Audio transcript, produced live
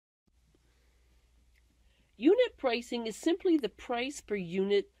Unit pricing is simply the price per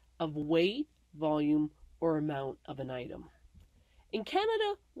unit of weight, volume, or amount of an item. In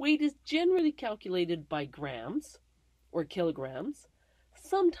Canada, weight is generally calculated by grams or kilograms,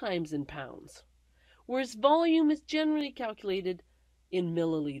 sometimes in pounds, whereas volume is generally calculated in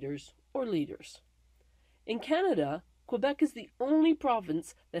milliliters or liters. In Canada, Quebec is the only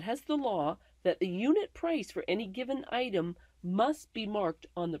province that has the law that the unit price for any given item must be marked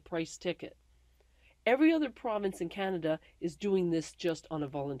on the price ticket. Every other province in Canada is doing this just on a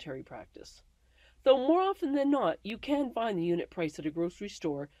voluntary practice. Though more often than not, you can find the unit price at a grocery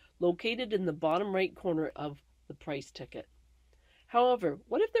store located in the bottom right corner of the price ticket. However,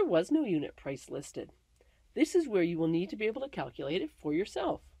 what if there was no unit price listed? This is where you will need to be able to calculate it for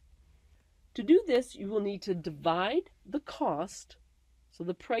yourself. To do this, you will need to divide the cost, so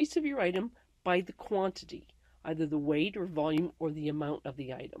the price of your item, by the quantity, either the weight or volume or the amount of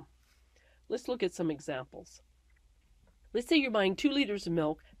the item. Let's look at some examples. Let's say you're buying 2 liters of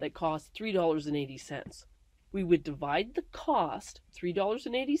milk that costs $3.80. We would divide the cost,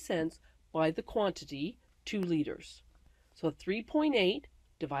 $3.80, by the quantity, 2 liters. So 3.8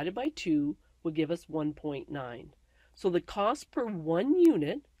 divided by 2 would give us 1.9. So the cost per 1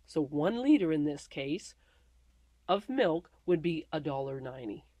 unit, so 1 liter in this case, of milk would be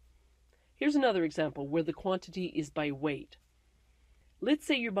 $1.90. Here's another example where the quantity is by weight. Let's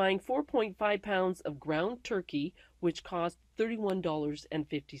say you're buying 4.5 pounds of ground turkey, which cost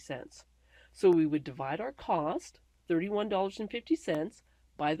 $31.50. So we would divide our cost, $31.50,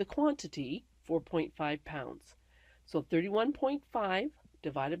 by the quantity, 4.5 pounds. So 31.5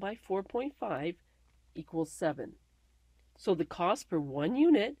 divided by 4.5 equals 7. So the cost per 1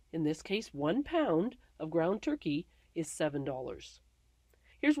 unit, in this case 1 pound of ground turkey, is $7.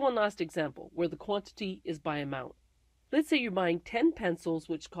 Here's one last example where the quantity is by amount. Let's say you're buying 10 pencils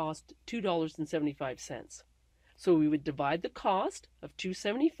which cost $2.75. So we would divide the cost of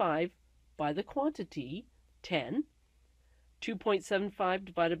 $2.75 by the quantity, 10. 2.75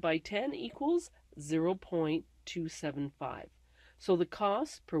 divided by 10 equals 0.275. So the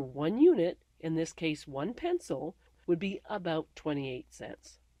cost per 1 unit, in this case 1 pencil, would be about 28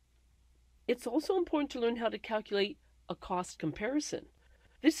 cents. It's also important to learn how to calculate a cost comparison.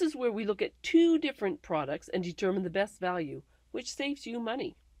 This is where we look at 2 different products and determine the best value, which saves you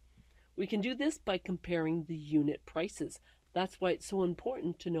money. We can do this by comparing the unit prices. That's why it's so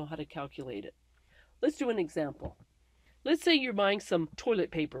important to know how to calculate it. Let's do an example. Let's say you're buying some toilet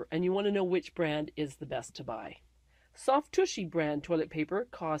paper and you want to know which brand is the best to buy. Soft Tushy brand toilet paper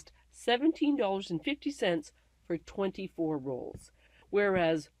cost $17.50 for 24 rolls,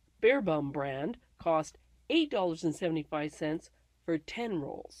 whereas Bear Bum brand cost $8.75 for 10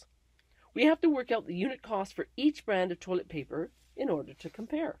 rolls. We have to work out the unit cost for each brand of toilet paper in order to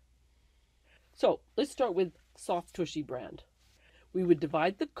compare. So let's start with Soft Tushy brand. We would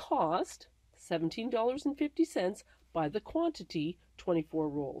divide the cost, $17.50, by the quantity, 24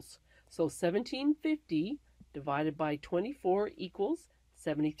 rolls. So $17.50 divided by 24 equals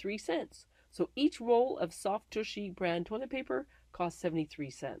 73 cents. So each roll of Soft Tushy brand toilet paper costs 73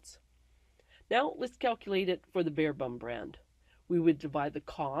 cents. Now let's calculate it for the Bear Bum brand. We would divide the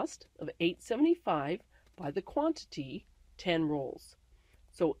cost of $8.75 by the quantity, 10 rolls.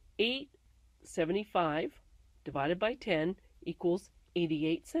 So $8.75 divided by 10 equals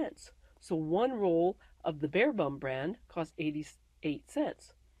 88 cents. So 1 roll of the Bear Bum brand costs 88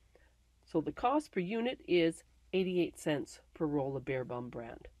 cents. So the cost per unit is 88 cents per roll of Bear Bum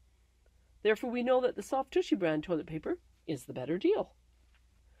brand. Therefore, we know that the Soft Tushy brand toilet paper is the better deal.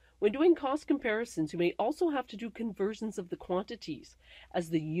 When doing cost comparisons, you may also have to do conversions of the quantities, as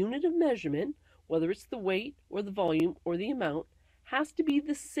the unit of measurement, whether it's the weight or the volume or the amount, has to be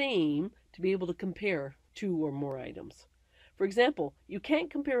the same to be able to compare 2 or more items. For example, you can't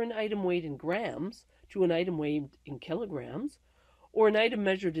compare an item weighed in grams to an item weighed in kilograms, or an item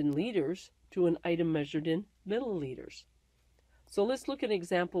measured in liters to an item measured in milliliters. So let's look at an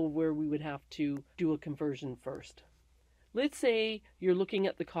example where we would have to do a conversion first. Let's say you're looking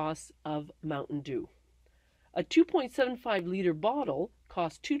at the cost of Mountain Dew. A 2.75 liter bottle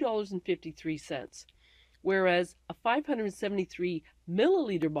costs $2.53, whereas a 573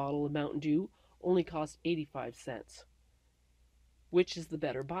 milliliter bottle of Mountain Dew only costs 85 cents. Which is the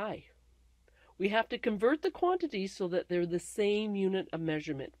better buy? We have to convert the quantities so that they're the same unit of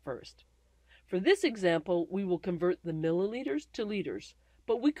measurement first. For this example, we will convert the milliliters to liters,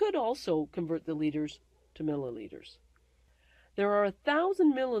 but we could also convert the liters to milliliters. There are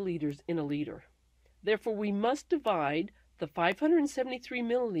 1,000 milliliters in a liter. Therefore, we must divide the 573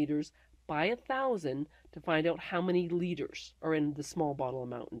 milliliters by 1,000 to find out how many liters are in the small bottle of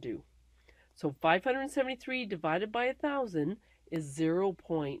Mountain Dew. So 573 divided by 1,000 is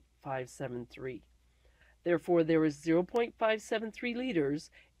 0.573. Therefore, there is 0.573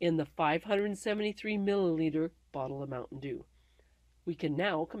 liters in the 573 milliliter bottle of Mountain Dew. We can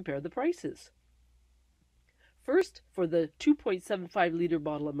now compare the prices. First, for the 2.75 liter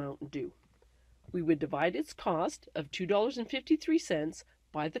bottle of Mountain Dew, we would divide its cost of $2.53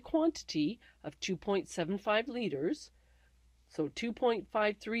 by the quantity of 2.75 liters. So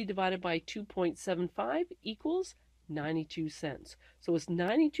 2.53 divided by 2.75 equals 92 cents. So it's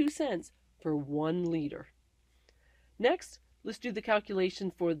 92 cents for 1 liter. Next, let's do the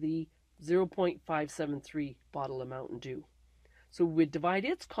calculation for the 0.573 bottle of Mountain Dew. So we would divide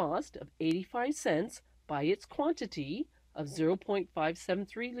its cost of 85 cents by its quantity of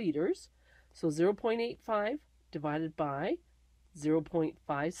 0.573 liters. So 0.85 divided by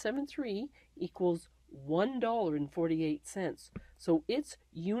 0.573 equals $1.48. So its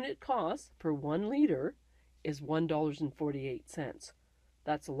unit cost per 1 liter is $1.48.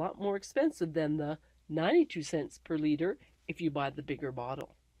 That's a lot more expensive than the 92 cents per liter if you buy the bigger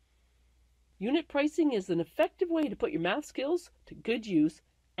bottle. Unit pricing is an effective way to put your math skills to good use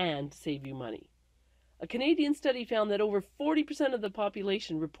and save you money. A Canadian study found that over 40% of the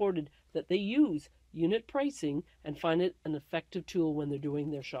population reported that they use unit pricing and find it an effective tool when they're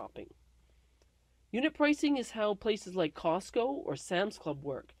doing their shopping. Unit pricing is how places like Costco or Sam's Club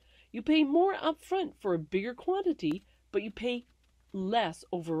work. You pay more upfront for a bigger quantity, but you pay less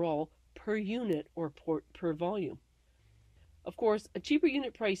overall per unit or per volume. Of course, a cheaper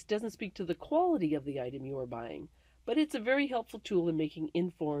unit price doesn't speak to the quality of the item you are buying, but it's a very helpful tool in making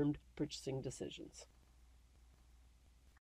informed purchasing decisions.